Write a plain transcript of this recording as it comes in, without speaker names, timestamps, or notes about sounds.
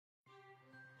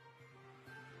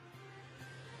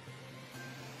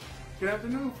Good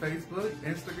afternoon, Facebook,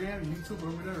 Instagram, YouTube,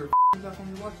 or whatever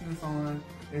platform you're watching this on.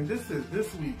 And this is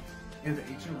This Week in the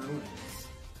Ancient Ruins.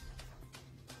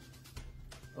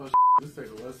 Oh, this is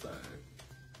the west side.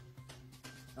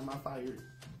 Am I fired?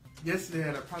 Yesterday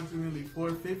at approximately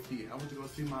 4:50, I went to go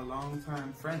see my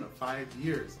longtime friend of 5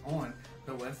 years on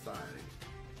the west side.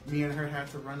 Me and her had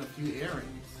to run a few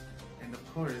errands, and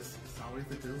of course, it's always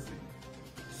a doozy.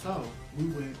 So, we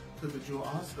went to the Jewel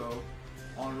Osco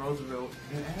on Roosevelt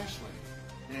and Ashland.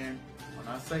 And when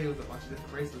I say it was a bunch of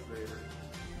different races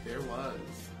there was.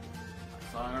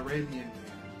 I saw an Arabian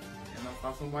man, and I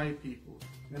saw some white people,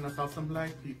 and I saw some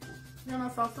black people, and I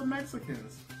saw some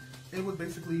Mexicans. It was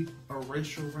basically a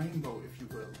racial rainbow, if you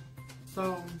will.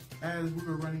 So, as we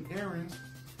were running errands,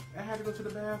 I had to go to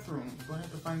the bathroom. So I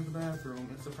had to find the bathroom,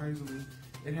 and surprisingly,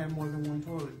 it had more than one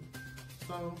toilet.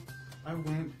 So, I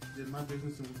went, did my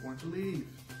business, and was going to leave.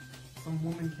 Some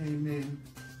woman came in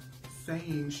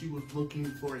saying she was looking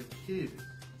for a kid,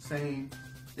 saying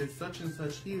it's such and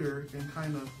such here, and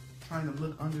kind of trying to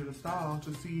look under the stall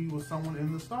to see was someone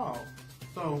in the stall.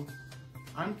 So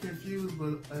I'm confused,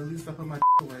 but at least I put my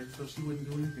away so she wouldn't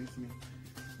do anything to me.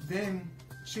 Then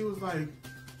she was like,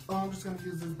 oh, I'm just gonna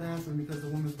use this bathroom because the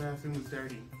woman's bathroom was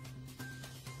dirty.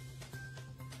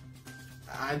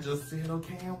 I just said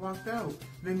okay and walked out.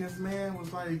 Then this man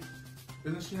was like,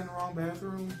 isn't she in the wrong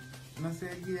bathroom? And I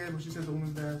said, yeah, but she said the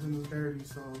woman's bathroom was dirty,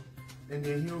 so. And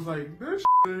then he was like, this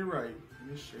ain't right. And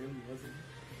this shit wasn't.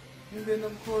 And then,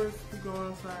 of course, we go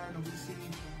outside and we see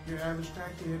your average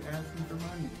crackhead asking for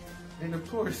money. And, of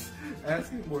course,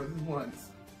 asking more than once.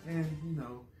 And, you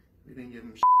know, we didn't give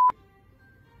him shit.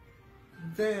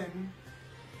 Then,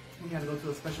 we had to go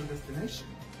to a special destination.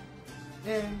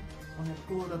 And when I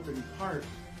pulled up in the park,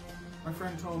 my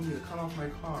friend told me to cut off my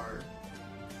car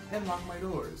and lock my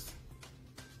doors.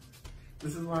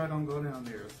 This is why I don't go down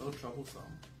there. It's so troublesome.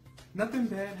 Nothing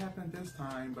bad happened this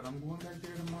time, but I'm going back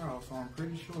there tomorrow, so I'm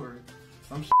pretty sure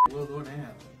some shit will go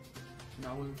down. And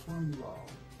I will inform you all.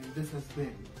 And this has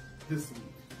been This Week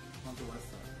on the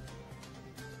West Side.